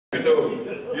You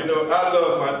know, I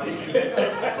love my deacon.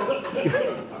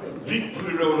 Deacon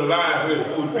put it on the line with his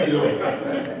feet on.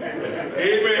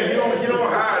 Amen. He don't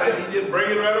hide it. He just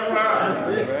bring it right on line.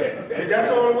 And that's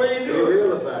the only way he do it. Be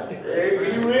real about it.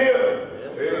 Be real.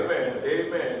 Amen.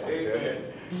 Amen. Amen.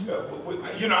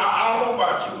 You know, I don't know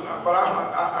about you, but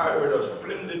I heard a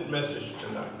splendid message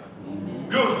tonight.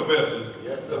 Beautiful message.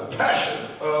 The passion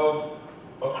of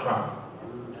a crime.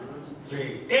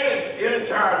 See, any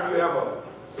time you have a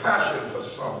passion for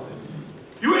something,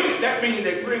 that means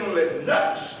that you ain't gonna let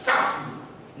nothing stop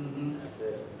you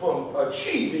from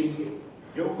achieving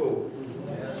your goal.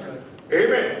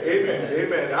 Amen. Amen.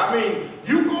 Amen. I mean,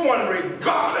 you going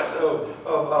regardless of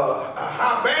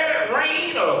how bad it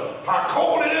rains or how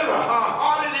cold it is or how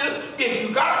hot it is, if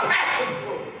you got a passion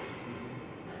for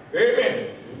it. Amen.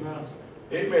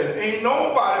 Amen. Ain't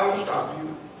nobody gonna stop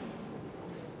you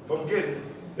from getting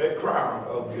that crown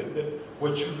of getting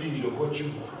what you need or what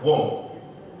you want.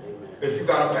 If you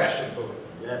got a passion for it.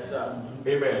 Yes, sir.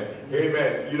 Amen.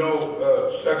 Amen. You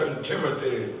know, 2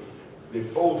 Timothy, the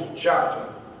 4th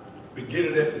chapter,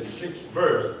 beginning at the 6th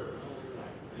verse,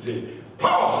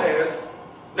 Paul says,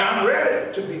 now I'm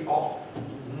ready to be offered.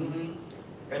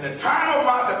 And the time of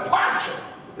my departure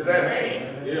is at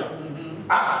hand. Yeah.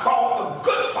 I fought a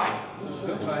good fight.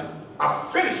 Good fight. I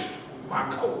finished my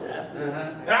course.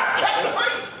 And I kept the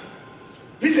faith.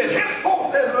 He said,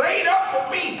 henceforth there's laid up for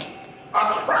me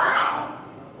a crown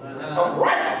of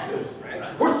righteousness,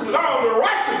 which the Lord, the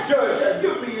righteous judge, shall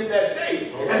give me in that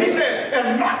day. And he said,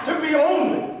 and not to me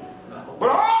only, but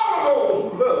all of those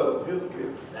who love his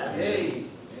appearance. Hey.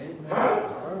 Huh?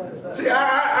 See,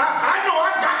 I know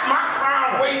I got my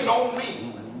crown waiting on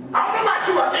me. I don't know about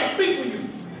you, I can't speak for you.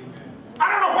 I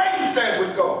don't know where you stand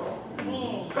with God.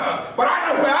 But I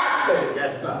know where I stand.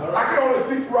 Yes, sir. I can only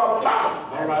speak for our Thomas.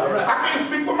 All right. I can't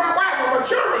speak for my wife or my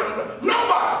children.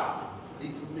 Nobody.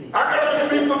 Speak for me. I can only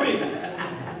speak for me.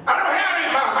 I don't have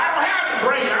any mouth. I don't have any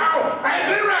brain. I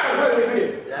ain't been around what they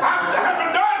did. I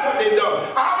haven't done what they done.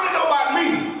 I only know about me.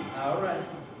 All right.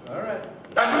 All right.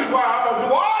 That's the reason why I'm going to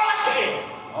do all I can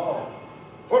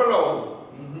for the Lord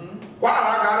while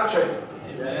I got a chance.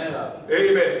 Amen.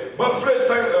 Amen. But Flint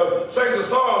sang the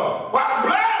song, while the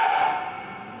blood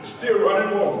is still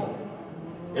running warm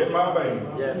in my veins.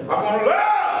 Yes. I'm going to love.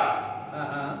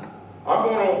 I'm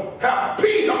going to have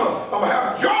peace. I'm going to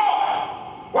have joy.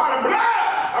 While the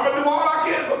blood, I'm going to do all I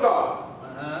can for God.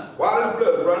 While this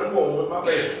blood is running warm in my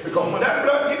veins. Because when that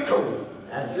blood gets cold,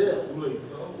 that's it.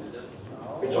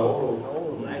 It's all over.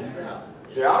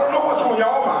 See, I don't know what's on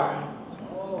y'all mind.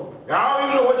 I don't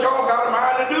even know what y'all got in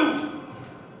mind to do.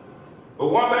 But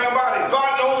one thing about it, God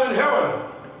knows in heaven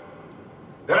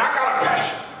that I got a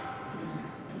passion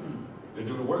to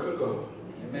do the work of God.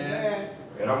 Amen.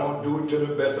 And I'm going to do it to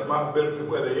the best of my ability,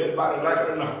 whether anybody like it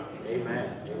or not. Amen.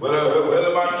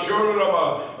 Whether my children or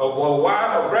my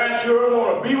wife or grandchildren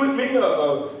want to be with me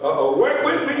or work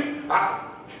with me,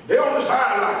 they're on the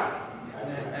sideline.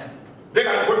 They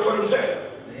got to work for themselves.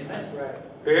 Amen. Right.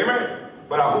 Amen.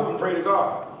 But I hope and pray to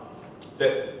God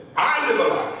that I live a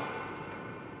life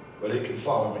where they can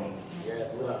follow me.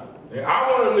 Yes, sir. And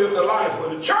I want to live the life where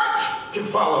the church can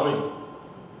follow me.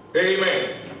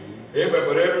 Amen. Amen.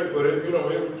 But every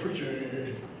preacher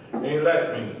ain't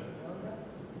like me.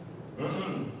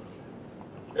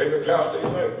 Every pastor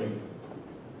ain't like me.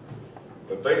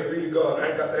 But thanks be to God, I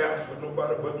ain't got to answer for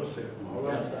nobody but myself. All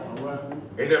right. All right.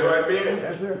 Ain't that right, Ben?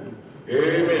 Yes, sir.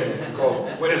 Amen.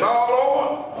 Because when it's all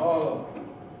over,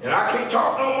 and I can't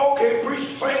talk no more, can't preach,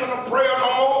 sing, no prayer no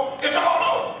more, it's all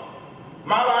over.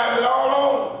 My life is all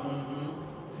over.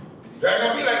 There ain't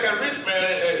gonna be like that rich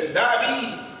man,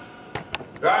 diabetes,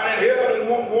 down in hell and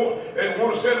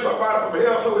want to send somebody from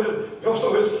hell so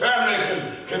his family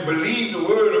can believe the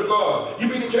word of God. You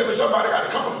mean to tell me somebody got to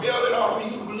come from hell in order for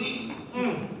you to believe?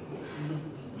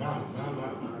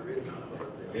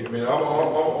 Amen. I'm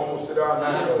gonna sit down now. I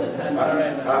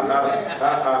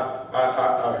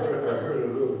heard a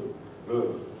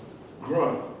little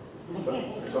grunt.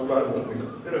 Somebody want me to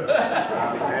sit up.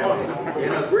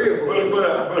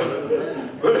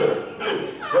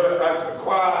 But the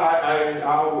choir, I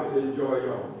always enjoy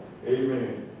y'all.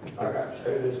 Amen. I got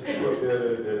this crew up there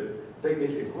that think they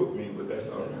can cook me, but that's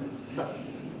all right.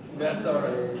 That's all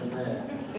right. Amen.